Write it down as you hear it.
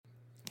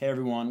Hey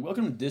everyone,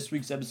 welcome to this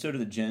week's episode of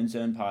the Jones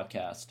Zone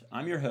Podcast.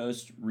 I'm your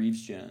host,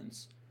 Reeves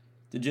Jones.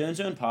 The Jones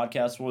Zone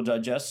Podcast will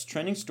digest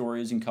trending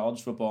stories in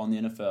college football and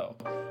the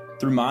NFL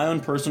through my own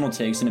personal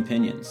takes and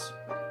opinions.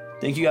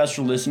 Thank you guys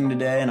for listening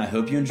today, and I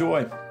hope you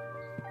enjoy.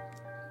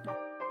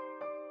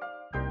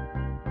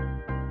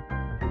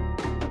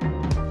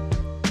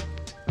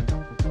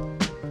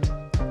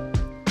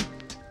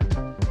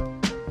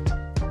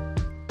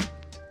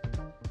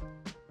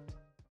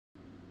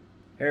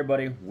 Hey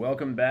everybody,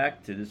 welcome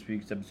back to this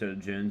week's episode of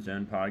Jones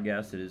Zone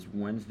Podcast. It is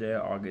Wednesday,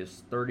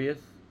 August 30th,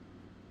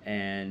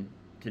 and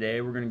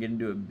today we're going to get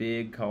into a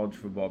big college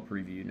football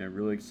preview, and I'm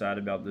really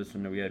excited about this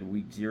one. We had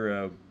week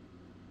 0,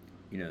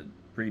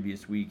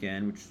 previous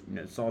weekend,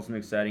 which, saw some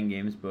exciting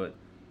games, but,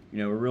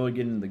 we're really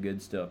getting into the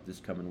good stuff this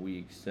coming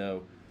week.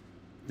 So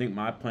I think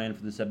my plan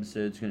for this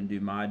episode is going to do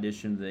my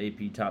edition of the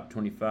AP Top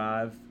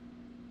 25.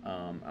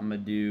 I'm going to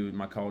do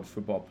my college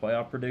football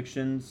playoff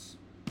predictions,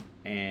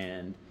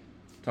 and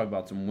talk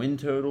about some win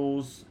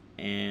totals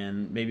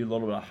and maybe a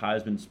little bit of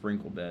Heisman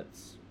sprinkle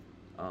bets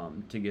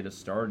to get us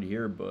started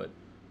here. But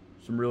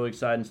some really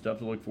exciting stuff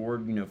to look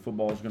forward.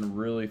 Football is going to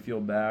really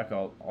feel back.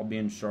 I'll be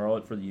in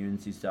Charlotte for the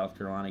UNC South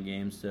Carolina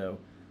game, so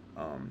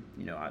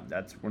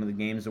that's one of the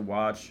games to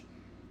watch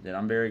that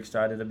I'm very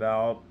excited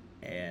about,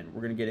 and we're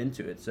going to get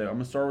into it. So I'm going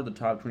to start with the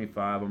top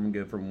 25. I'm going to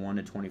go from 1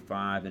 to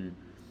 25 and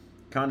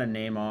kind of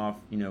name off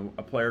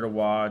a player to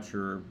watch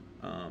or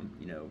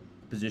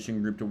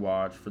position group to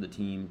watch for the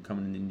team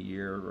coming in the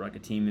year, or like a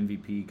team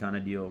MVP kind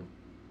of deal.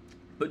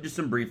 But just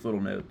some brief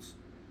little notes.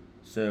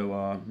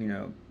 So,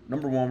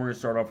 number 1, we're going to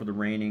start off with the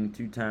reigning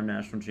 2-time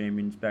national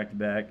champions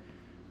back-to-back,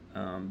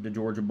 the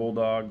Georgia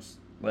Bulldogs,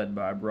 led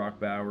by Brock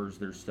Bowers,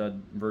 their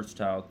stud,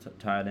 versatile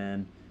tight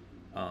end,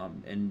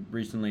 and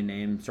recently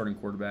named starting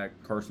quarterback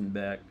Carson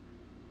Beck.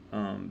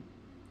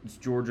 It's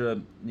Georgia,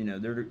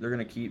 they're going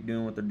to keep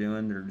doing what they're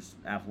doing. They're just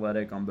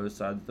athletic on both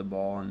sides of the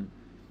ball, and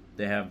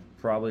they have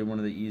probably one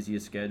of the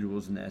easiest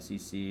schedules in the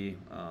SEC,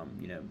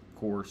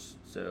 course.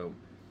 So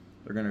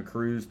they're going to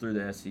cruise through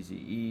the SEC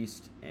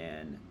East,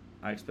 and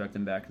I expect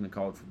them back in the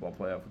college football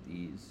playoff with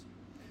ease.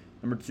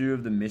 Number 2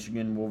 of the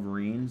Michigan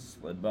Wolverines,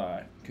 led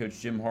by Coach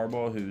Jim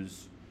Harbaugh,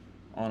 who's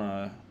on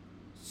a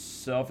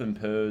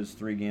self-imposed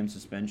 3-game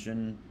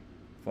suspension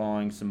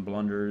following some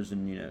blunders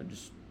and,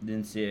 just the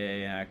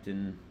NCAA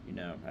acting,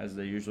 as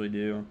they usually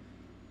do.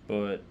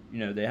 But,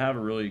 they have a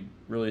really,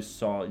 really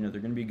solid, they're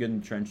going to be good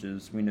in the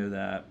trenches. We know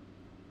that.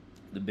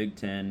 The Big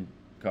Ten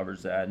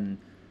covers that. And,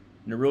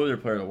 really their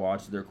player to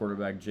watch is their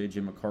quarterback, J.J.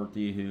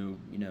 McCarthy, who,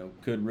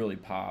 could really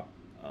pop.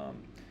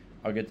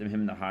 I'll get to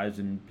him in the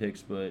Heisman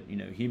picks, but,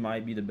 he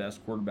might be the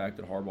best quarterback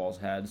that Harbaugh's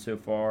had so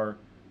far.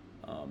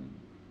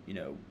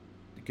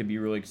 It could be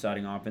a really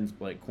exciting offense.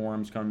 Blake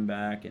Corum's coming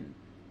back, and,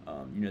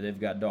 they've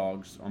got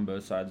dogs on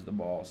both sides of the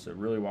ball. So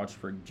really watch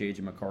for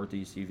J.J.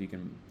 McCarthy, see if he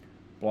can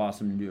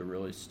blossom into a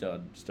really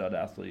stud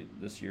athlete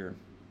this year.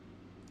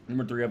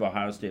 Number 3, I have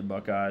Ohio State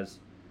Buckeyes.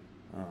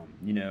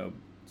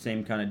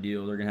 Same kind of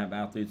deal. They're going to have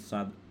athletes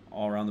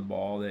all around the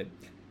ball. They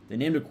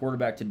named a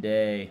quarterback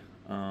today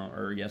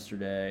or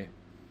yesterday.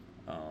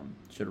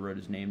 Should have wrote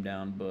his name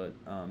down, but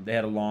they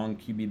had a long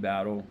QB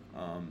battle.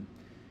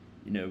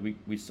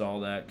 We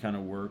saw that kind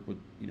of work with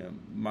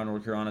my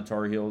North Carolina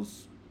Tar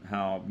Heels.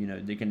 How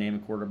they can name a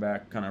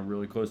quarterback kind of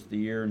really close to the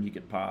year and he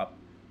could pop,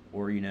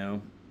 or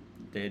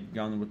they had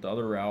gone with the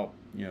other route,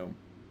 could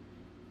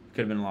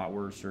have been a lot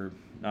worse or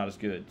not as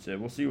good. So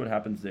we'll see what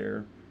happens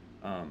there.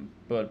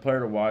 But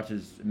player to watch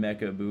is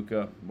Emeka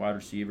Egbuka, wide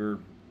receiver.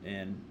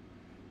 And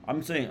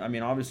I'm saying,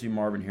 obviously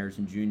Marvin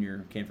Harrison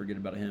Jr., can't forget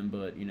about him.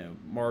 But,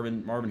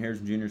 Marvin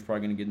Harrison Jr. is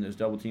probably going to get in those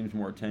double teams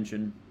more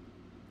attention.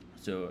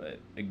 So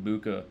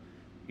Egbuka,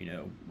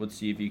 let's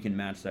see if he can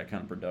match that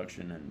kind of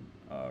production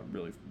and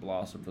really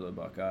blossom for the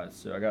Buckeyes.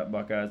 So I got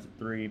Buckeyes at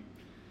 3.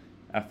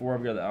 At 4,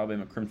 I've got the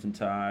Alabama Crimson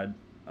Tide.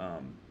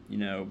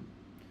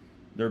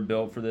 They're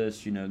built for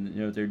this. Know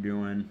what they're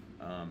doing.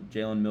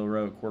 Jalen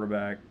Milroe,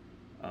 quarterback.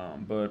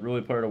 But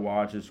really player to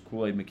watch is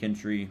Kool-Aid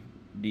McKinstry,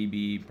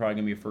 DB. Probably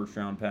going to be a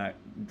first-round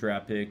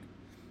draft pick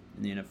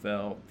in the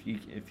NFL.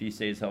 If he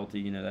stays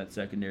healthy, that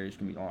secondary is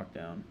going to be locked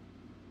down.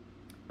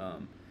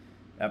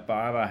 At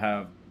 5, I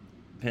have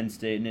Penn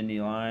State and Indy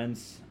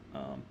Lions.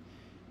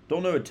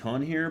 Don't know a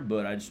ton here,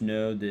 but I just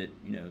know that,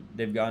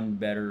 they've gotten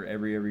better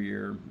every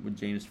year with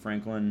James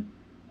Franklin.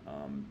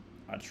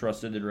 I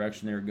trusted the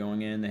direction they were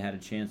going in. They had a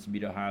chance to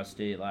beat Ohio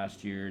State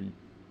last year, and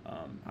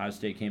Ohio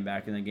State came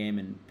back in the game,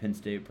 and Penn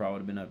State probably would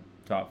have been a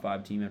top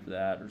 5 team after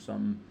that or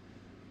something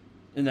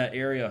in that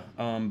area.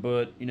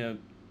 But,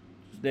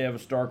 they have a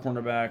star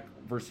cornerback,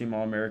 first-team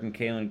All-American,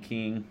 Kalen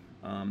King,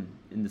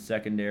 in the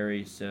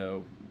secondary,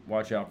 so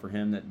watch out for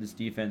him. That this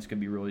defense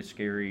could be really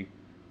scary,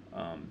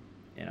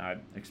 and I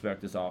expect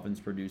this offense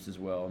to produce as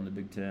well in the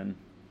Big Ten.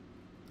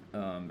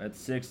 At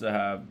 6, I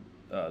have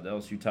the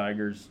LSU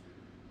Tigers,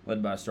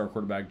 led by star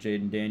quarterback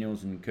Jaden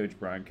Daniels and Coach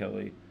Brian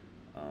Kelly.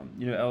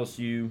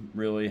 LSU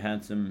really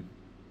had some,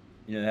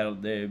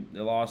 they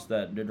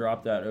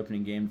dropped that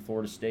opening game to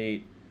Florida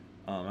State.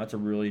 That's a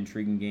really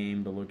intriguing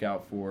game to look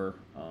out for.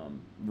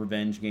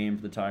 Revenge game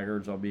for the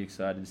Tigers. I'll be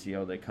excited to see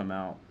how they come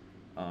out.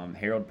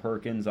 Harold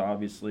Perkins,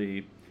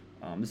 obviously.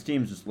 This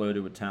team's just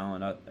loaded with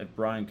talent. If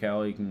Brian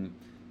Kelly can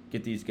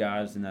get these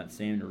guys in that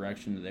same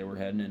direction that they were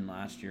heading in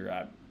last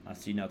year, I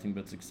see nothing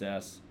but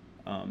success.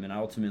 And I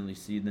ultimately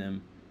see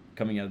them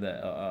coming out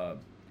of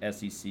the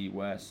SEC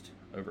West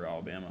over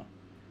Alabama.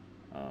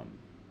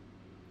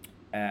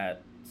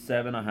 At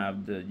 7, I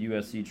have the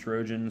USC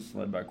Trojans,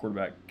 led by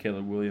quarterback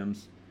Caleb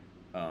Williams.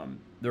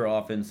 Their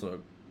offense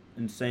looked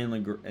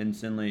insanely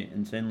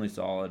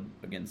solid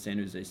against San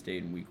Jose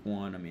State in Week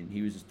 1. I mean,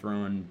 he was just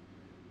throwing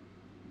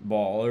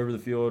ball all over the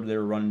field. They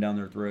were running down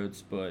their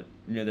throats, but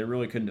they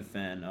really couldn't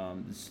defend.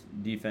 This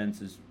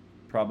defense is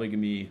probably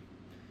gonna be,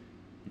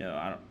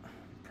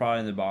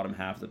 probably in the bottom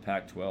half of the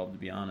Pac-12, to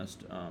be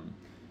honest.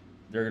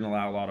 They're gonna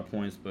allow a lot of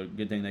points, but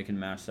good thing they can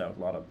match that with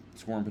a lot of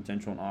scoring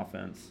potential on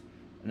offense.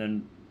 And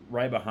then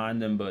right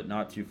behind them, but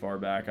not too far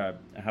back, I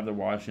have the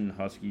Washington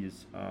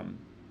Huskies.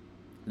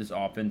 This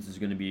offense is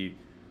going to be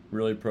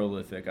really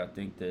prolific. I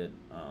think that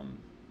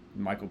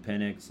Michael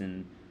Penix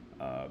and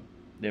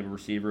they have a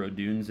receiver,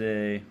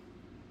 Odunze. I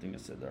think I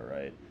said that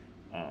right.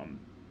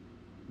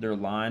 Their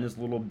line is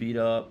a little beat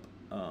up,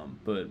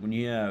 but when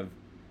you have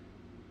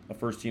a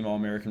first-team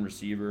All-American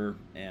receiver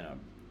and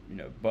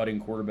a budding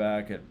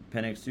quarterback at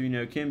Penix, who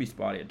it can be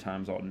spotty at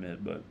times, I'll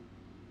admit, but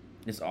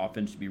this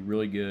offense should be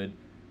really good.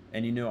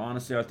 And,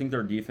 honestly, I think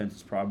their defense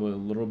is probably a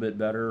little bit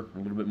better, a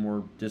little bit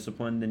more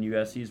disciplined than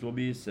USC's will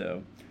be.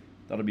 So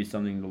that'll be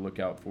something to look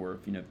out for.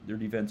 If, their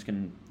defense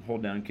can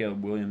hold down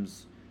Caleb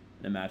Williams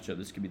in a matchup,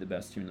 this could be the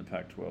best team in the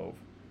Pac-12.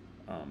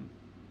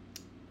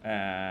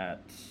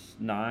 At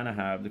 9, I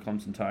have the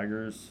Clemson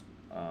Tigers.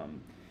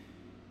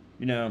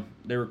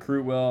 They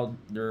recruit well.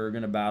 They're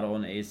going to battle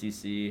in the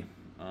ACC,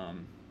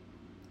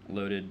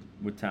 loaded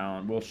with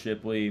talent. Will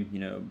Shipley,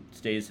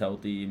 stays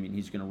healthy. I mean,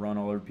 he's going to run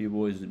all over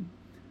people. He's an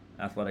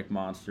athletic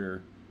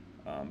monster,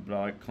 but I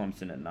like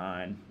Clemson at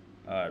 9.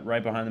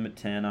 Right behind them at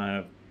 10, I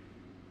have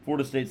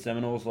Florida State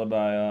Seminoles, led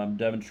by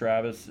Devin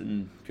Travis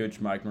and Coach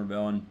Mike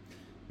Norvell. And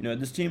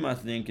this team, I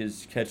think,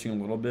 is catching a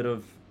little bit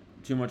of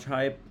too much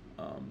hype.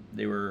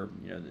 They were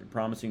the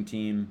promising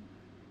team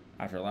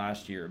after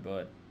last year,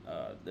 but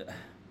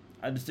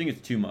I just think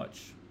it's too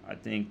much. I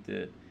think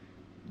that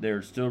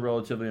they're still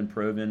relatively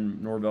unproven.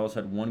 Norvell's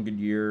had one good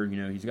year.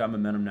 He's got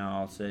momentum now,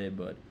 I'll say,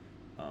 but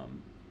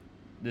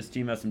this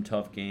team has some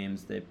tough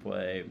games. They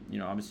play,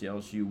 obviously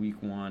LSU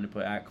Week 1. They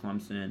play at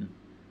Clemson,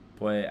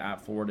 play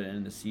at Florida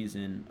in the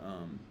season,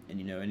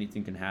 and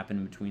anything can happen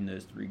in between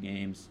those 3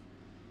 games.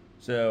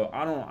 So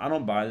I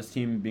don't buy this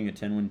team being a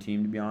 10-win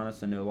team, to be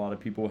honest. I know a lot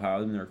of people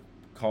have them in their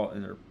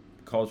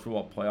college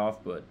football playoff,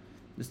 but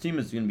this team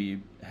is going to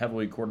be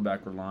heavily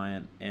quarterback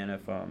reliant, and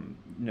if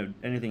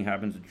anything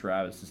happens to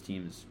Travis, this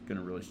team is going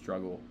to really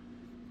struggle.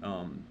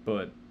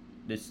 But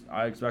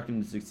I expect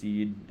him to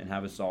succeed and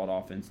have a solid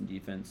offense and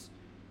defense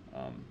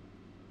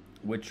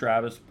with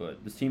Travis,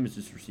 but this team is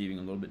just receiving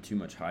a little bit too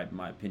much hype, in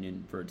my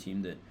opinion, for a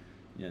team that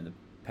in the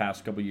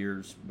past couple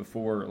years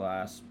before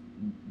last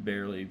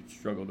barely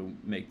struggled to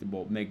make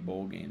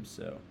bowl games.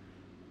 So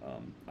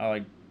I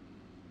like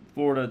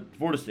Florida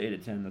State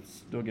at 10. That's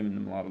still giving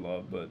them a lot of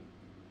love, but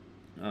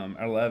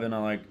at 11, I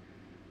like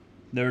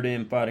Notre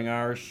Dame Fighting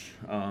Irish.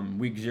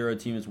 Week 0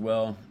 team as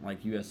well,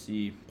 like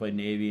USC, played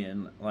Navy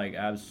and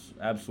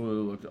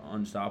absolutely looked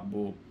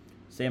unstoppable.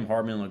 Sam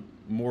Hartman looked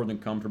more than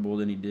comfortable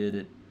than he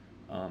did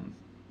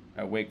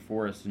at Wake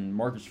Forest, and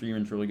Marcus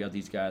Freeman's really got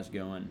these guys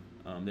going.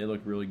 They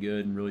look really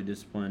good and really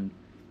disciplined,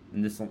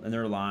 and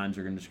their lines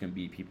are just going to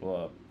beat people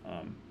up.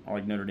 I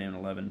like Notre Dame at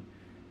 11.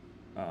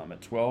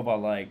 At 12, I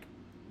like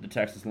the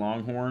Texas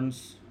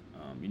Longhorns.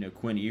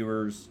 Quinn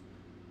Ewers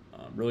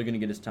really going to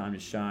get his time to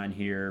shine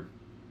here.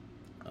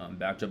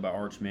 Backed up by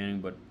Arch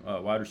Manning, but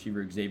wide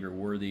receiver Xavier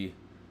Worthy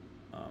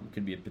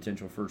could be a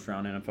potential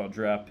first-round NFL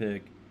draft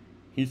pick.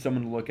 He's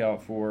someone to look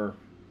out for.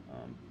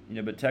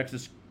 But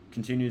Texas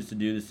continues to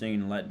do this thing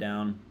and let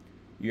down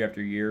year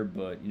after year.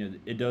 But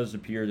it does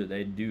appear that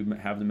they do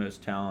have the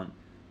most talent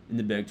in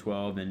the Big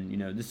 12,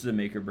 and this is a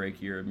make or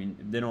break year. I mean,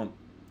 if they don't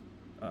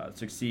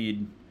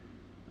succeed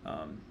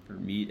or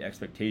meet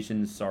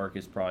expectations, Sark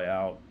is probably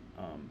out.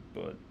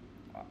 But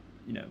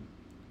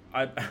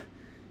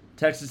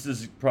Texas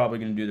is probably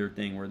going to do their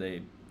thing where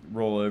they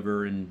roll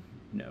over and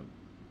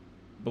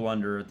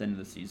blunder at the end of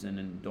the season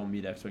and don't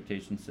meet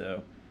expectations.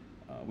 So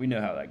we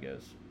know how that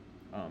goes.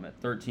 At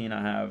 13,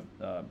 I have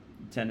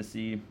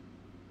Tennessee.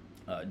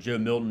 Joe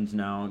Milton's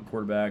now at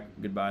quarterback.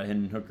 Goodbye,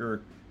 Hendon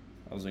Hooker.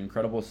 That was an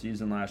incredible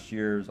season last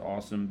year. It was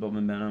awesome. Built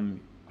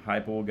momentum.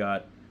 Heupel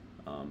got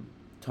a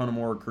ton of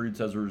more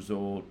recruits as a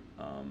result.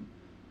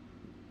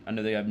 I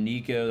know they have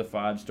Nico, the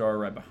 5-star,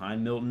 right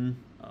behind Milton.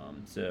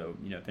 So,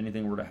 if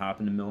anything were to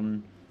happen to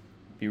Milton,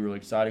 it'd be really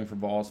exciting for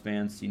Vols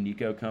fans to see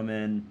Nico come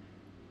in.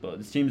 But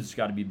this team's just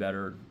got to be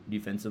better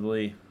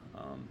defensively.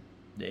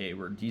 They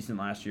were decent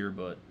last year,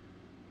 but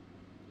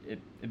if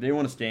they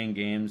want to stay in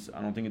games,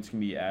 I don't think it's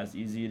going to be as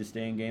easy to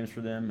stay in games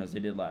for them as they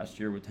did last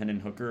year with Hendon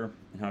Hooker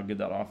and how good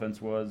that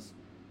offense was.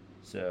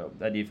 So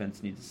that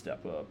defense needs to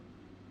step up.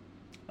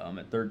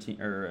 At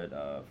 13 or at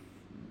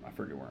I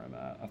forget where I'm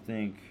at. I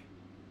think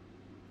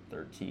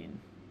 13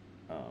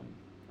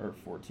 or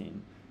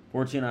 14.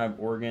 14, I have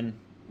Oregon,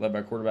 led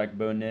by quarterback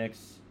Bo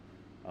Nix.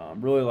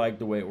 Really liked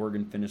the way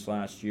Oregon finished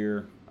last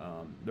year.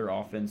 Their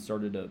offense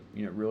started to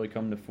really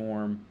come to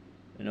form,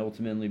 and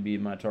ultimately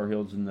beat my Tar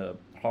Heels in the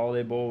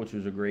Holiday Bowl, which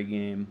was a great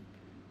game.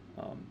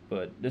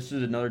 But this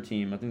is another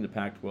team. I think the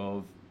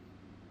Pac-12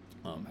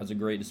 has a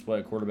great display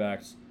of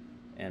quarterbacks,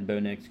 and Bo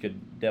Nix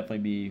could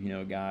definitely be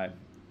a guy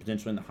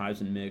potentially in the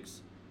Heisman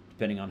mix,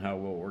 depending on how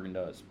well Oregon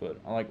does. But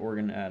I like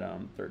Oregon at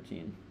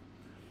 13.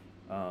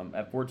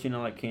 At 14, I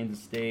like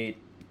Kansas State.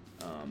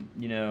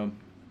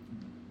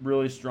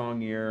 Really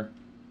strong year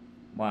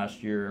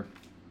last year.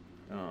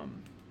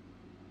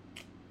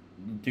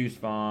 Deuce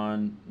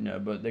Vaughn,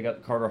 but they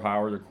got Carter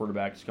Howard, their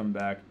quarterback, is coming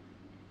back.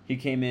 He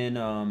came in.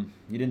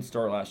 He didn't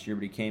start last year,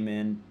 but he came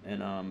in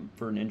and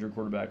for an injured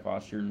quarterback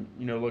last year,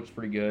 and looks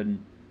pretty good.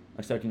 And I'm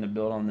expecting to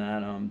build on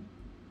that.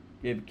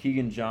 They have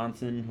Keegan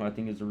Johnson, who I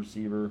think is a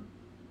receiver.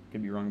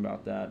 Could be wrong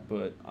about that,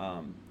 but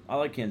I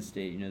like Kansas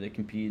State. They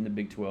compete in the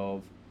Big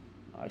 12.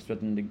 I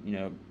expect them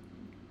to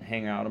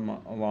hang out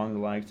along the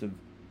likes of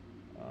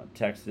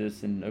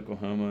Texas and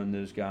Oklahoma and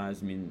those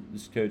guys. I mean,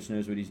 this coach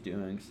knows what he's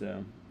doing,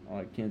 so I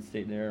like Kansas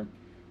State there.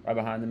 Right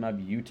behind them, I have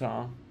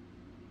Utah.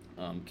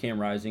 Cam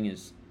Rising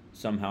is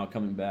somehow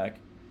coming back.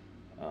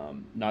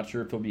 Not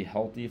sure if he'll be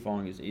healthy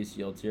following his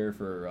ACL tear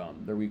for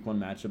their Week 1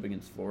 matchup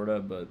against Florida,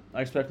 but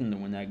I expect them to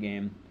win that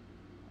game.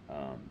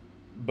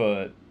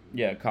 But,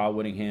 yeah, Kyle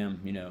Whittingham,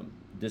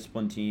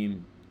 disciplined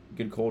team,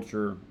 good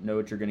culture, know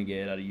what you're going to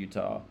get out of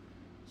Utah.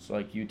 So,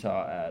 like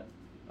Utah at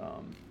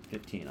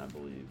 15, I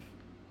believe.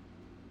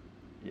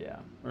 Yeah,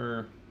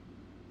 or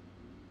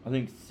I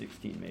think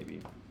 16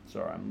 maybe.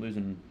 Sorry, I'm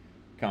losing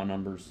count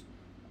numbers.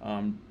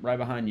 Right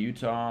behind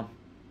Utah,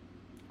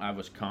 I have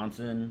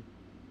Wisconsin.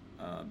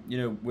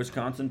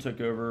 Wisconsin took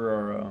over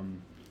our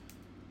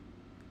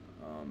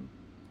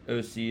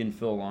OC in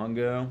Phil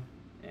Longo,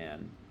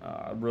 and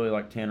I really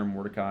like Tanner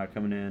Mordecai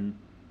coming in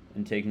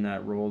and taking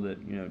that role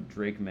that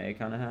Drake May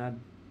kind of had.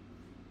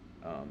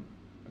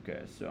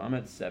 Okay, so I'm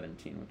at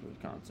 17 with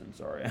Wisconsin.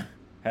 Sorry, I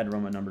had to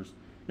run my numbers.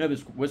 No,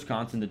 but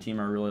Wisconsin, the team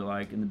I really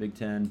like in the Big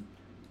Ten.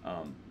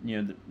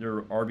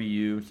 Their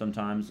RBU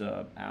sometimes.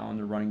 Allen,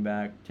 their running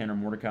back, Tanner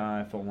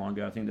Mordecai, Phil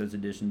Longo. I think those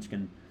additions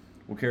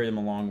will carry them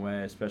a long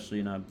way, especially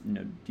in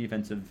a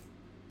defensive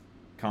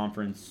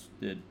conference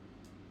that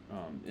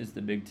is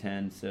the Big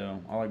Ten.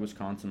 So I like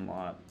Wisconsin a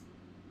lot.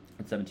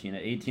 At 17,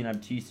 at 18, I have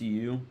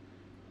TCU.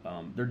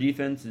 Their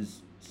defense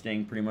is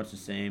staying pretty much the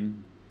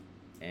same,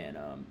 and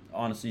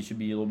honestly should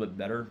be a little bit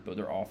better. But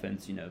their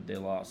offense, they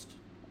lost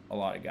a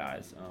lot of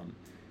guys.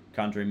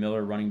 Condre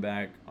Miller, running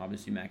back,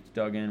 obviously Max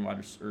Duggan,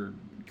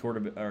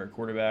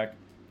 quarterback,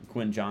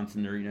 Quinn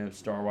Johnson, their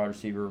star wide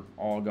receiver,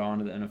 all gone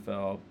to the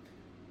NFL,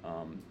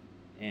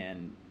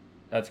 and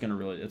that's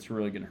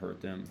really gonna hurt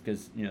them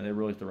because they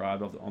really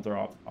thrived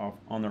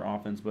on their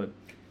offense, but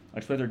I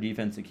expect their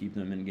defense to keep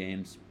them in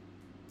games,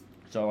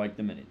 so I like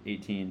them at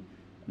 18.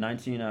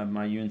 19, I have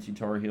my UNC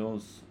Tar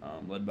Heels,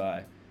 led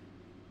by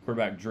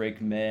quarterback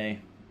Drake May.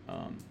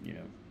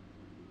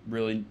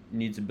 Really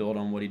needs to build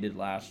on what he did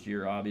last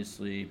year,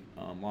 obviously.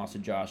 Loss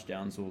of Josh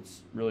Downs, so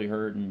it's really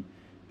hurt, and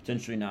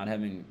potentially not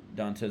having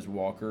Dontez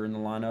Walker in the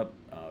lineup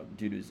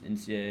due to his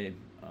NCAA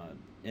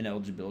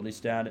eligibility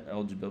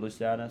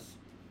status.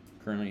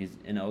 Currently, he's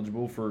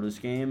ineligible for this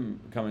game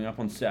coming up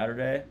on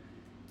Saturday,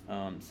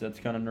 so that's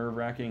kind of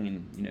nerve-wracking,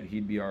 and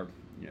he'd be our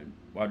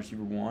wide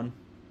receiver 1.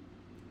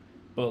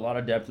 But a lot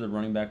of depth at the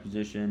running back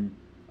position.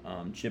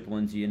 Chip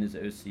Lindsey and his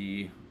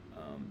OC,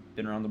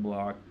 been around the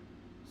block.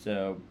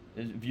 So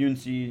if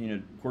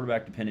UNC,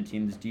 quarterback dependent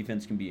team, this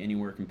defense can be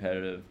anywhere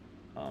competitive.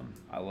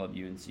 I love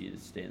UNC to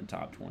stay in the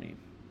top 20.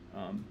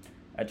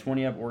 At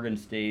 20, I have Oregon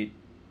State,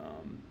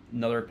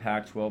 another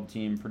Pac-12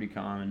 team, pretty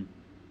common.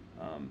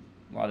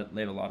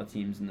 They have a lot of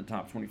teams in the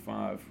top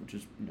 25, which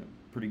is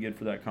pretty good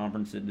for that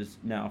conference that is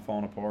now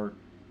falling apart.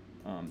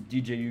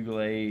 DJ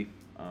Ugalele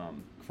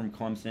from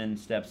Clemson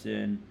steps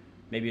in.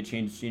 Maybe a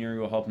change of scenery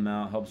will help him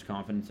out, helps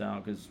confidence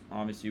out, because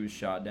obviously he was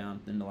shot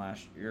down in the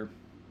last year.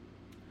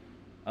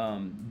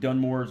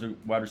 Dunmore is a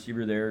wide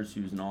receiver there, so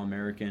he was an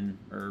All-American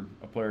or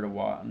a player to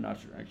watch. I'm not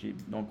sure. Actually,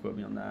 don't quote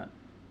me on that.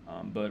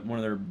 But one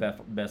of their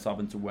best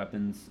offensive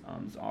weapons.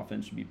 This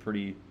offense should be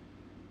pretty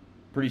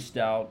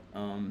stout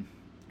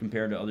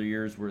compared to other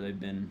years where they've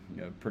been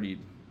pretty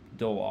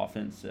dull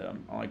offense.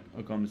 I like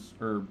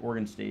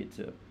Oregon State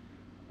to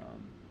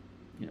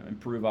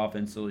improve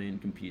offensively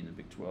and compete in the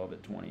Big 12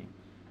 at 20.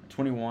 At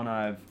 21,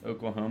 I have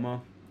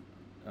Oklahoma.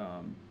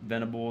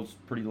 Venables,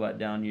 pretty let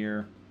down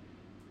year.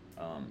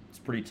 It's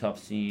a pretty tough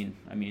scene.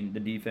 I mean, the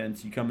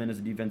defense, you come in as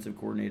a defensive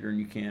coordinator and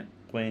you can't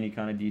play any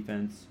kind of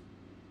defense.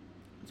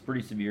 It's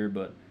pretty severe,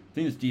 but I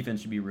think this defense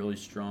should be really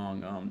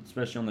strong,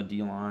 especially on the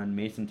D-line.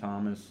 Mason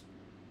Thomas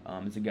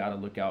is a guy to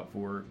look out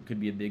for. Could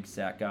be a big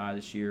sack guy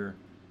this year.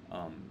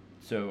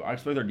 So I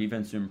expect their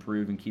defense to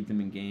improve and keep them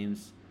in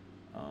games.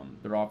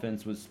 Their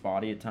offense was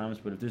spotty at times,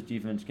 but if this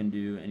defense can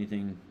do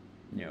anything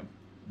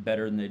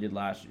better than they did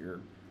last year.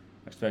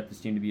 I expect this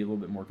team to be a little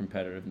bit more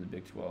competitive in the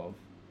Big 12.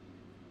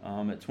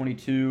 At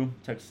 22,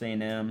 Texas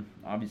A&M.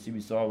 Obviously,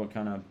 we saw what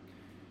kind of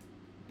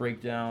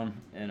breakdown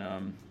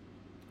and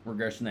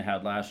regression they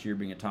had last year,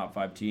 being a top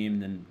 5 team,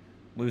 then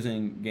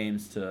losing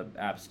games to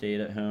App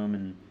State at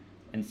home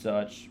and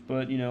such.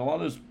 But a lot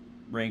of those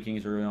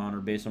rankings early on are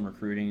based on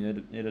recruiting.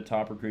 They had a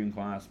top recruiting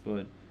class,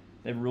 but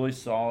they have really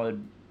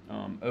solid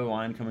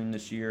O-line coming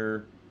this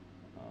year.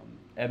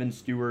 Evan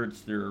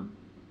Stewart's their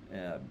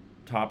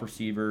top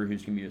receiver,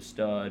 who's going to be a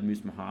stud.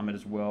 Moose Muhammad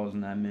as well is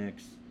in that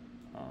mix.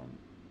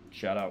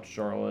 Shout out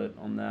Charlotte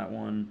on that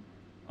one.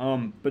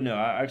 But no,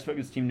 I expect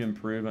this team to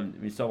improve.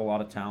 We still have a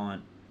lot of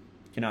talent.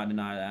 Cannot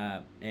deny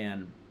that.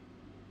 And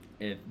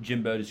if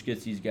Jimbo just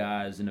gets these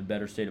guys in a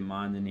better state of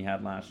mind than he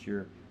had last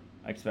year,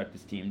 I expect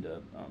this team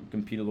to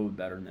compete a little bit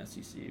better in the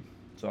SEC.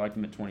 So I like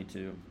them at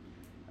 22.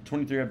 At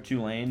 23, I have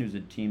Tulane, who's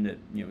a team that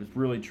was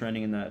really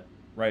trending in that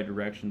right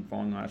direction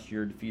following last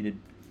year. Defeated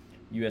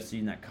USC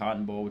in that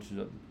Cotton Bowl, which is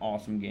an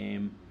awesome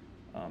game.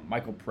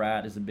 Michael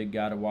Pratt is a big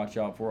guy to watch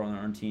out for on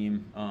our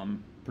team.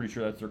 Pretty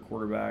sure that's their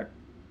quarterback.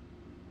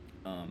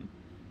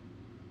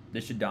 They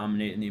should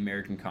dominate in the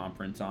American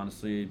Conference,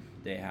 honestly.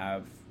 They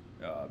have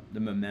the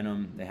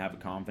momentum. They have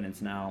the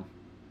confidence now.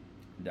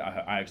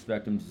 I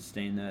expect them to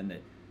sustain that, and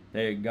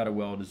they got a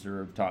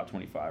well-deserved top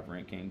 25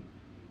 ranking.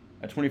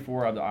 At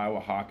 24, I have the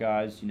Iowa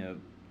Hawkeyes.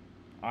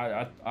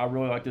 I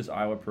really like this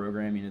Iowa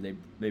program.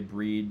 They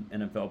breed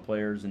NFL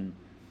players and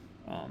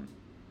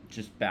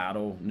just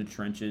battle in the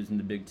trenches in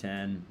the Big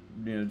Ten.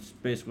 It's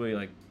basically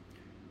like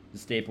the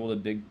staple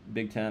of the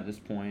Big Ten at this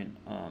point.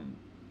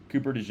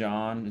 Cooper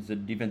DeJean is a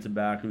defensive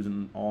back who's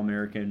an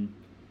All-American,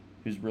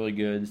 who's really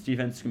good. This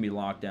defense is going to be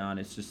locked down.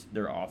 It's just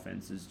their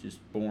offense is just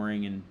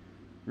boring and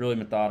really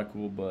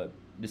methodical, but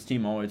this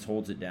team always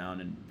holds it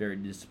down, and very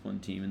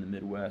disciplined team in the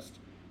Midwest.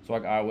 So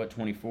like Iowa at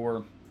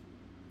 24,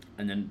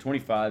 and then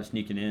 25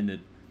 sneaking in.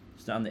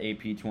 It's not on the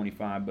AP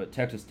 25, but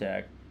Texas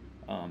Tech.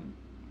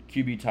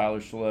 QB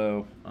Tyler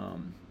Slow,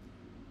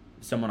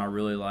 someone I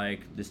really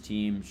like. This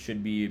team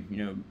should be,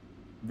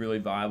 really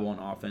viable on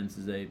offense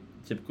as they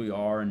typically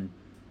are, and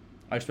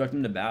I expect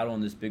them to battle in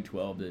this Big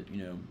 12 that,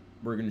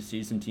 we're going to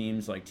see some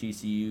teams like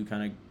TCU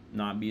kind of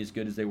not be as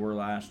good as they were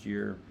last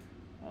year.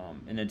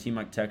 And a team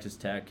like Texas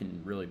Tech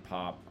can really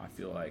pop, I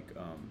feel like,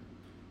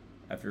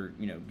 after,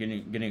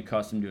 getting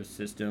accustomed to a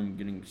system,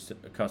 getting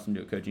accustomed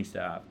to a coaching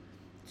staff.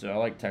 So I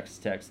like Texas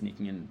Tech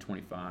sneaking in at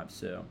 25.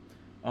 So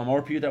I'll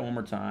repeat that one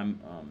more time,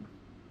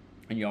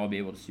 and y'all will be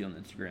able to see on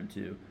Instagram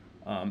too.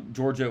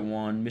 Georgia at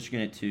 1, Michigan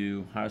at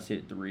 2, Ohio State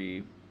at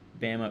 3,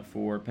 Bama at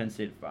 4, Penn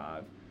State at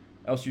 5,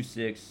 LSU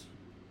 6,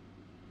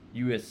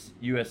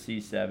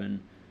 USC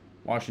 7,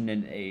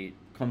 Washington at 8,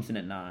 Clemson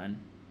at 9,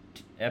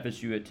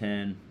 FSU at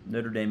 10,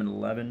 Notre Dame at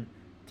 11,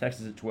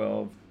 Texas at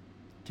 12,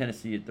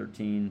 Tennessee at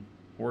 13,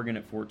 Oregon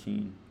at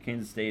 14,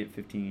 Kansas State at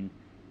 15,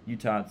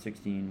 Utah at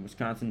 16,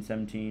 Wisconsin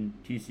 17,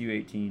 TCU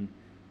 18,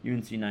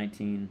 UNC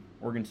 19,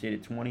 Oregon State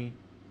at 20,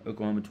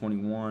 Oklahoma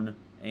 21,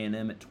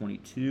 A&M at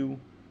 22,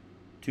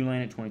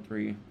 Tulane at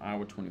 23,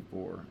 Iowa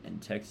 24, and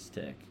Texas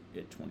Tech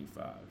at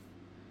 25.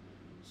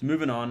 So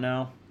moving on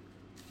now.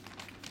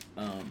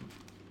 We're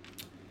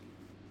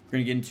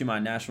going to get into my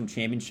national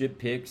championship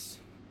picks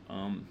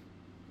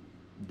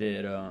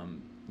that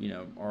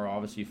are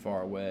obviously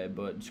far away,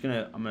 but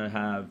I'm gonna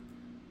have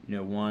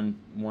one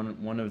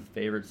of the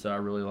favorites that I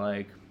really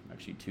like,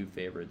 actually two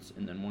favorites,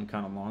 and then one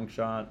kind of long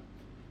shot.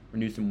 We're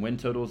going to do some win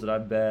totals that I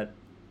bet,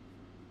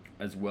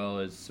 as well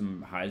as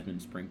some Heisman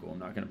sprinkle. I'm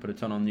not going to put a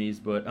ton on these,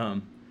 but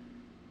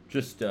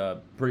just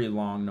pretty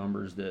long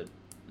numbers that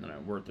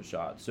worth a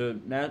shot. So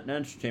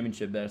national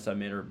championship bets I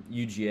made are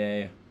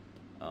UGA,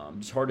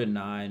 just hard to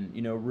deny,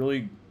 and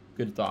really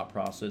good thought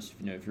process.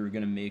 If you're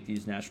going to make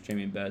these national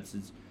champion bets,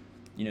 is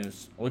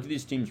look at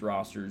these teams'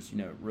 rosters.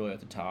 Really at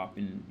the top,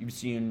 and we've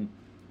seen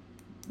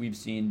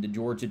the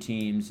Georgia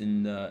teams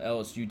and the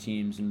LSU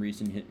teams in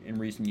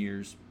recent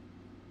years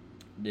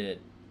that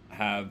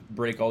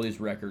break all these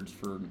records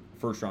for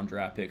first round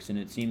draft picks, and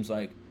it seems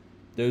like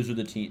those are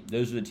the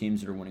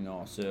teams that are winning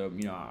all. So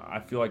I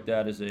feel like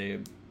that is a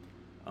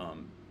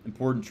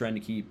important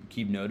trend to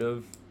keep note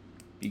of,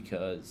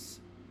 because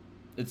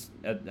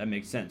that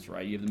makes sense,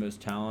 right? You have the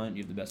most talent,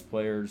 you have the best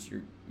players,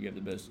 you have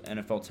the best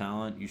NFL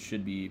talent. You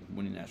should be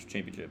winning the national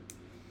championship.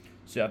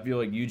 So I feel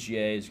like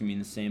UGA is gonna be in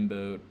the same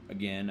boat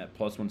again at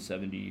plus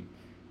 170.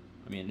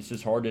 I mean, it's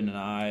just hard to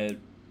deny.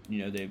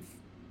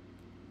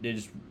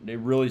 They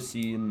really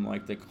seem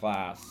like the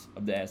class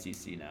of the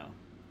SEC now.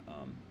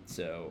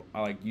 So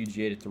I like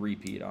UGA to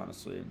three-peat,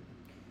 honestly.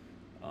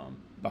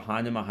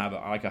 Behind them, I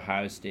like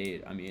Ohio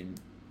State. I mean,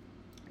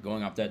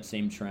 going off that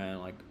same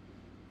trend, like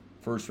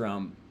first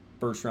round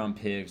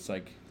picks,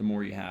 like the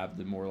more you have,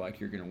 the more like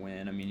you're gonna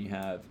win. I mean, you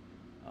have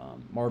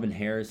Marvin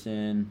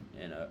Harrison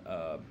and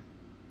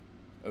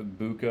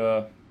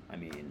Ogbuka. I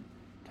mean,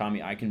 Tommy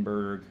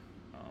Eichenberg.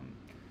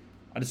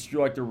 I just feel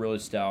like they're really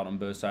stout on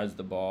both sides of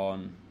the ball,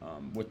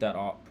 and with that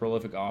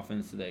prolific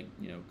offense that they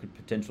could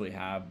potentially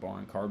have,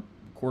 barring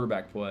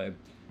quarterback play,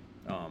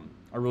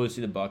 I really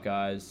see the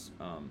Buckeyes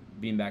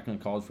being back in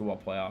the college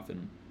football playoff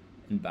and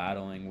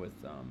battling with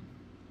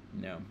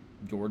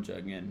Georgia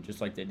again,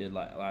 just like they did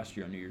last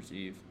year on New Year's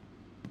Eve.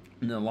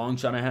 And the long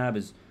shot I have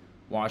is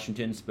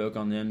Washington. Spoke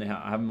on them. I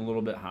have them a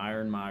little bit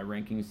higher in my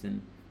rankings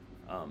than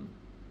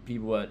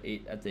people at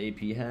the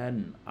AP had,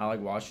 and I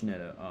like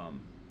Washington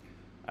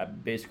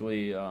at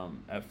basically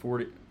at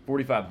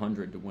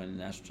 4,500 to win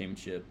the national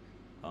championship.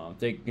 If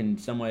they can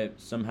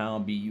somehow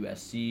beat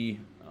USC,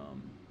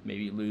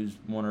 maybe lose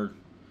one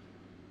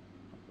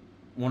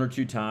or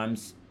two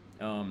times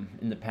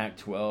in the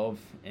Pac-12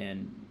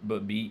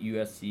 but beat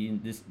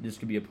USC, this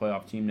could be a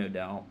playoff team, no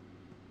doubt.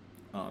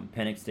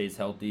 Penix stays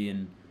healthy,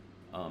 and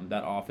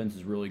that offense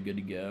is really good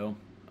to go.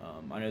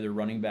 I know their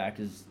running back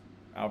is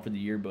out for the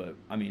year, but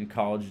I mean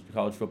college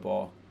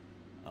football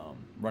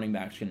running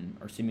backs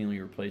are seemingly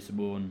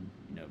replaceable, and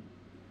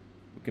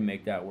we can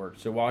make that work.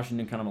 So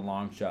Washington kind of a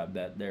long shot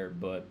bet there,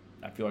 but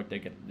I feel like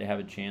they have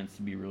a chance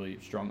to be really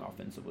strong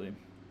offensively,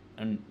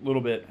 and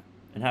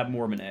have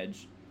more of an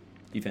edge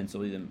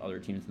defensively than other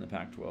teams in the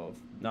Pac-12.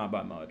 Not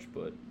by much,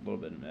 but a little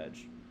bit of an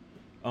edge.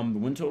 The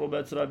win total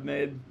bets that I've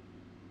made,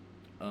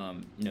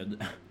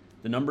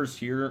 the numbers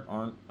here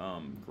aren't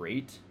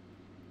great.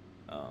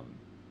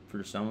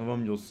 For some of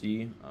them, you'll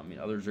see. I mean,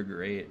 others are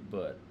great,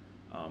 but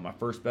my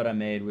first bet I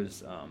made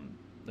was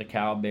the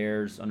Cal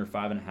Bears under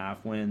 5.5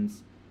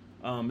 wins.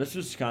 This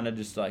was kind of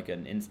just like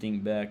an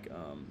instinct bet.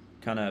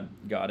 Kind of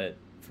got it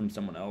from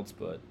someone else,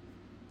 but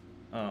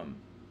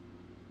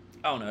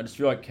I don't know. I just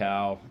feel like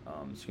Cal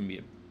is going to be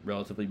a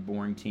relatively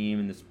boring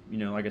team, and this,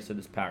 like I said,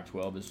 this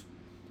Pac-12 is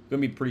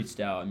going to be pretty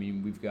stout. I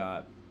mean, we've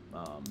got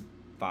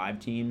 5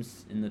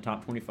 teams in the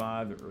top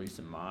 25, or at least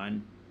in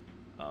mine,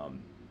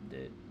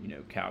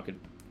 that Cal could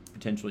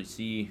potentially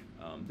see.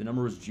 The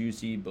number was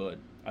juicy, but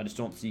I just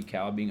don't see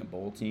Cal being a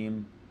bowl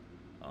team.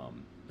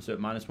 So at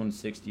minus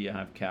 160, I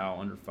have Cal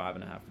under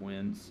 5.5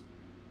 wins.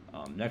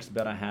 Next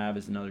bet I have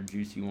is another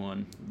juicy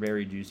one,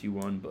 very juicy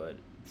one, but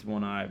it's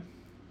one I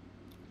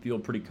feel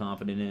pretty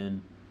confident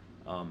in.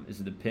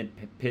 Is the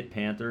Pitt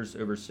Panthers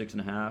over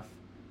 6.5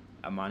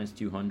 at minus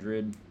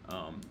 200.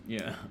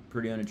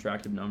 Pretty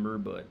unattractive number,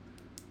 but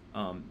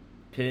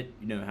Pitt,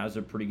 has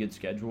a pretty good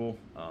schedule.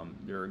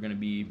 They're going to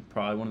be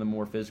probably one of the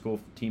more physical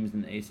teams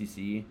in the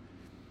ACC,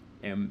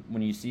 and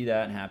when you see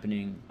that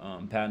happening,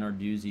 Pat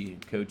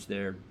Narduzzi, coach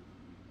there,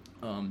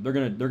 they're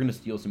gonna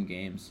steal some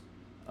games.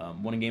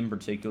 One game in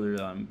particular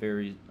that I'm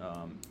very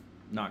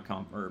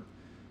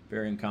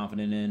very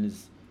confident in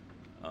is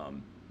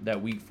that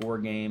Week 4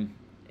 game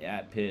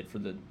at Pitt for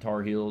the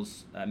Tar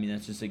Heels. I mean,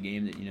 that's just a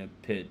game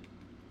that Pitt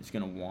is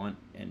going to want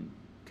and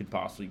could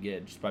possibly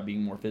get just by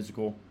being more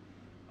physical.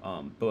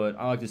 But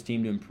I like this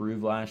team to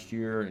improve last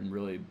year and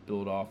really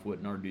build off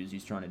what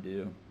Narduzzi's trying to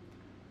do.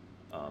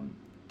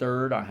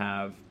 Third, I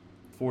have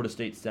Florida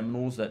State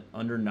Seminoles at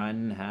under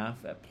 9.5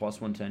 at plus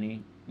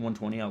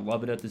 120. I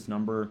love it at this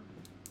number.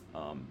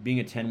 Being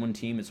a 10-win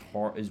team is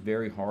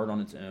very hard on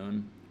its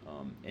own,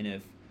 and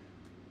if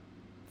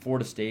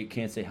Florida State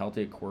can't stay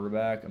healthy at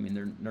quarterback, I mean,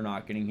 they're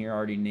not getting here. I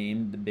already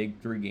named the big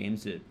 3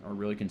 games that are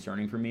really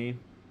concerning for me,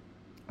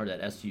 or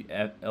that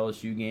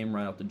LSU game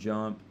right off the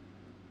jump,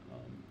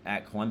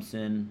 at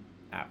Clemson,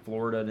 at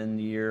Florida at the end of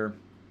the year.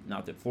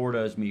 Not that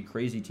Florida is going to be a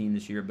crazy team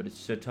this year, but it's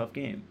just a tough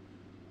game.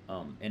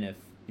 And if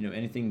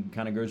anything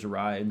kind of goes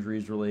awry,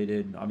 injuries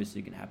related,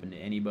 obviously it can happen to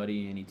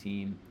anybody, any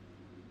team.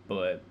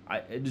 But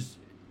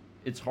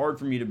it's hard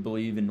for me to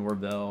believe in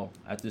Norvell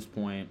at this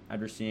point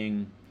after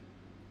seeing.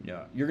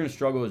 You're going to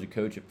struggle as a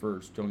coach at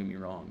first, don't get me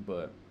wrong,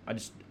 but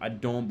I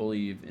don't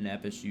believe in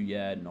FSU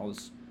yet, and all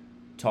this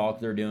talk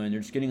they're doing. They're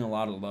just getting a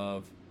lot of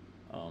love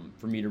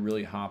for me to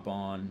really hop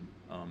on,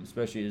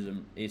 especially as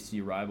an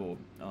ACC rival.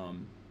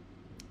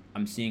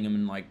 I'm seeing them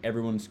in like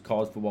everyone's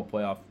college football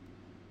playoff,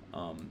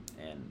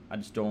 and I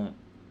just don't.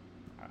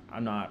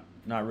 I'm not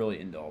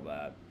really into all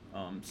that.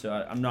 So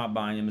I'm not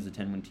buying them as a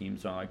 10-win team,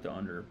 so I like the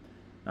under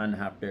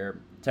 9.5 there.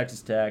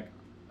 Texas Tech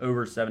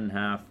over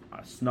 7.5.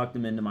 I snuck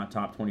them into my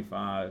top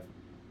 25,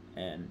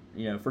 and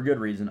for good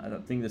reason. I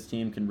think this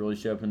team can really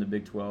show up in the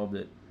Big 12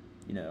 that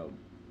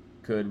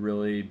could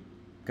really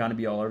kind of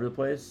be all over the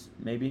place,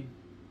 maybe.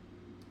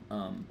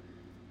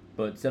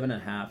 But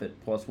 7.5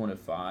 at plus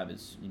 105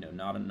 is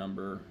not a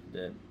number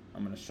that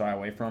I'm going to shy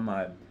away from.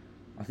 I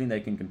think they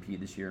can compete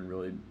this year and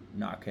really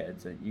knock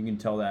heads. You can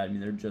tell that. I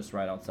mean, they're just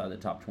right outside the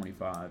top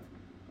 25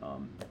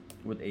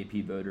 with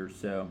AP voters,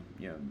 so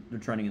they're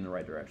trending in the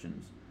right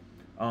directions.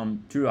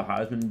 2 of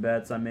Heisman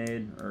bets I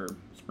made, or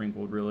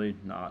sprinkled really,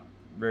 not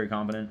very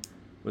confident,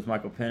 with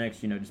Michael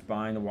Penix, just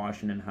buying the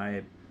Washington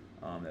hype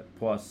at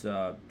plus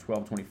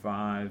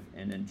 12.25,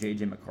 and then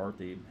J.J.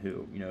 McCarthy,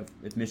 who,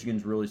 if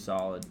Michigan's really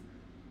solid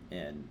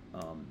and,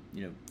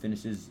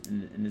 finishes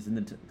and is in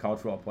the college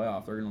football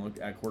playoff, they're going to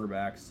look at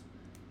quarterbacks,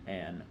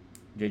 and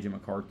J.J.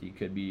 McCarthy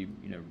could be,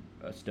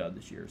 a stud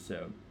this year.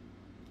 So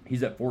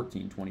he's at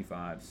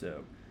 14.25,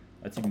 so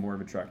that's even more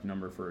of a attractive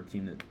number for a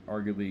team that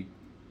arguably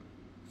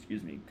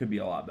could be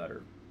a lot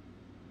better.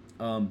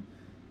 And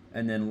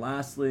then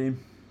lastly,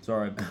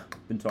 sorry,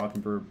 I've been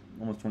talking for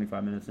almost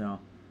 25 minutes now.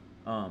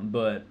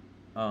 But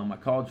my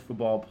college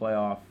football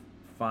playoff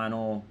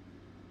final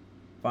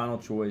final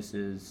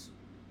choices.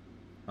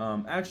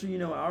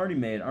 Actually, I already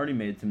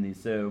made some of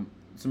these. So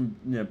some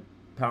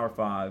Power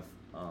Five.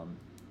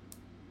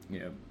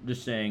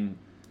 Just saying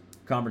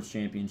conference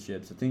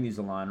championships. I think these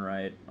align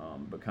right,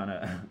 but kind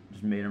of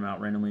just made them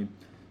out randomly.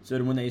 So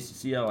to win the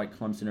ACC, I like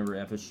Clemson over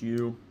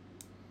FSU.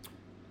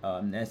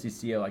 The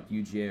SEC, I like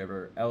UGA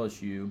over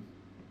LSU.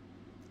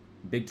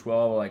 Big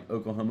 12, I like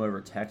Oklahoma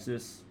over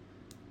Texas.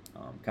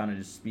 Kind of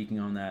just speaking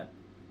on that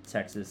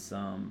Texas,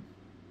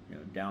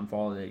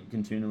 downfall they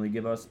continually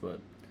give us, but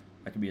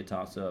that could be a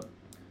toss-up.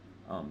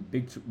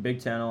 Big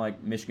 10, I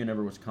like Michigan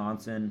over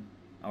Wisconsin.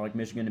 I like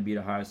Michigan to beat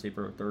Ohio State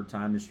for a third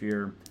time this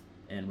year,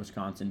 and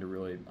Wisconsin to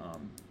really,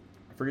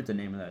 I forget the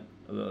name of that,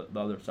 the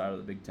other side of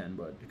the Big 10,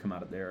 but to come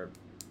out of there,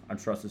 I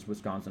trust this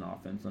Wisconsin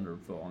offense under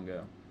Phil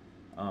Longo.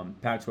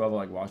 Pac-12, I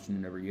like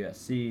Washington over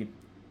USC.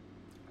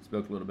 I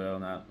spoke a little bit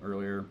on that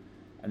earlier.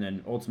 And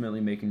then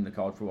ultimately making the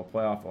college football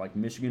playoff, I like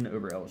Michigan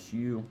over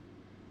LSU.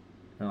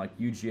 And I like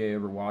UGA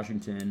over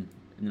Washington.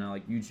 And then I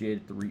like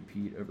UGA to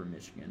repeat over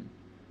Michigan.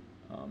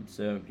 I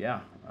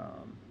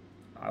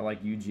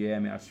like UGA. I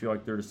mean, I just feel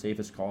like they're the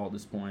safest call at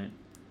this point.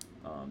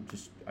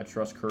 I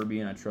trust Kirby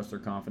and I trust their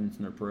confidence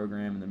in their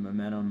program and the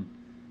momentum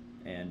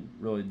and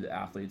really the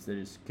athletes that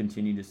just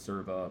continue to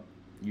serve up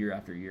year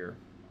after year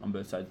on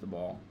both sides of the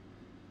ball.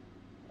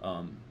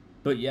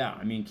 But yeah,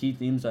 I mean, key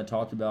themes I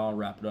talked about, I'll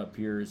wrap it up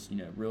here, is,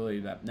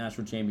 really that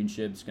national champion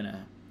is going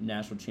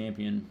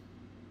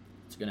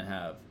to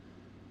have,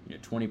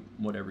 20,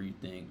 whatever you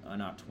think,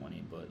 not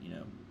 20, but,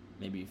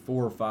 maybe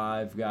 4 or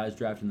 5 guys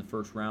drafted in the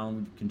first round.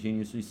 We've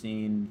continuously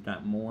seen,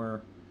 not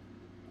more.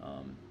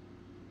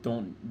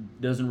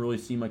 Doesn't really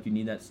seem like you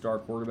need that star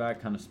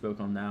quarterback. Kind of spoke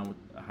on that with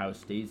Ohio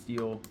State's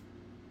deal.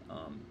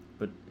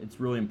 But it's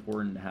really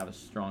important to have a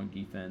strong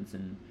defense,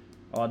 and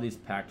a lot of these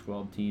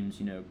Pac-12 teams,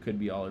 could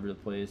be all over the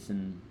place,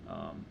 and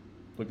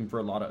looking for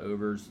a lot of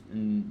overs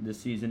in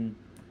this season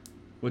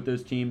with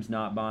those teams,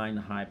 not buying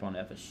the hype on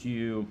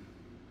FSU.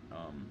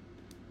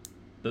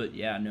 But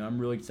yeah, no, I'm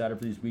really excited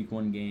for these Week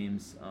 1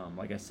 games.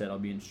 Like I said, I'll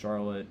be in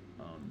Charlotte.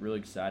 Really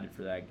excited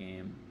for that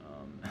game.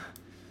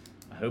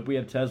 I hope we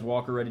have Tez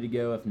Walker ready to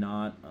go. If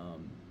not,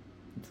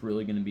 it's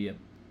really going to be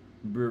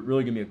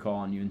a call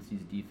on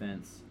UNC's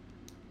defense.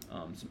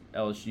 Some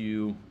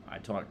LSU, I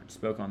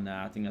spoke on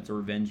that. I think that's a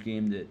revenge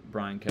game that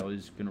Brian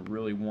Kelly's going to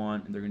really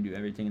want, and they're going to do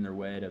everything in their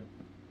way to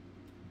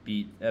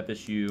beat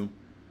FSU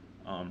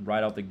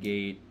right out the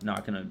gate.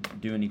 Not going to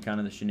do any kind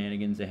of the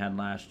shenanigans they had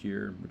last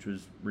year, which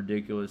was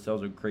ridiculous. That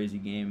was a crazy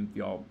game. If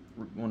y'all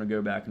want to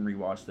go back and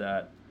rewatch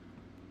that.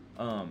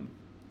 Let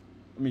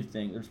me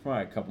think. There's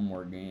probably a couple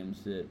more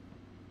games that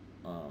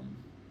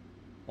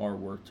are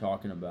worth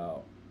talking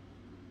about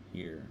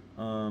here.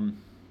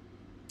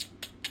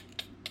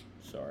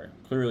 Sorry,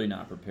 clearly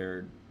not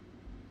prepared.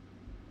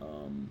 I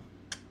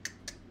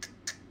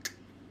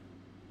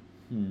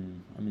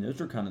mean, those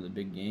are kind of the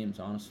big games,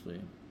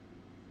 honestly.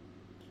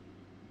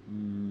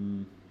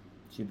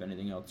 See if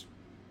anything else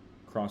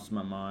crosses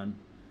my mind.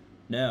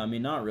 No, I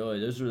mean, not really.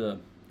 Those are the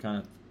kind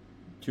of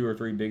 2 or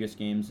 3 biggest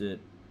games that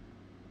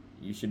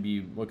you should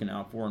be looking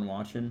out for and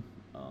watching.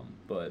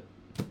 But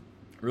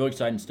real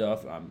exciting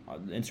stuff.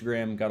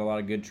 Instagram got a lot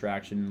of good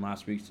traction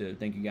last week, so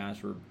thank you guys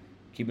for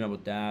keeping up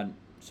with that.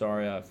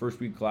 Sorry, first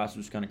week class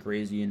was kind of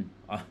crazy, and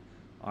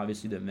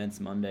obviously the event's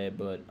Monday,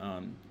 but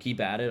keep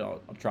at it.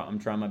 I'm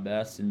trying my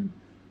best, and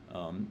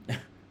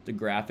the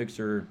graphics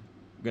are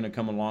going to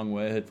come a long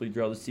way, hopefully,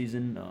 throughout the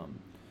season.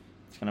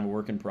 It's kind of a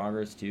work in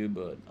progress, too,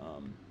 but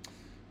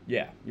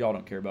yeah, y'all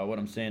don't care about what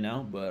I'm saying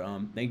now, but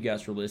thank you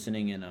guys for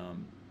listening, and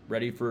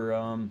ready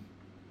for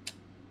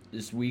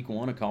this Week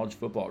 1 of college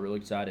football. Really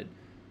excited.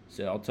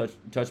 So I'll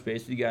touch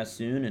base with you guys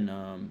soon,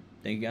 and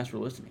thank you guys for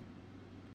listening.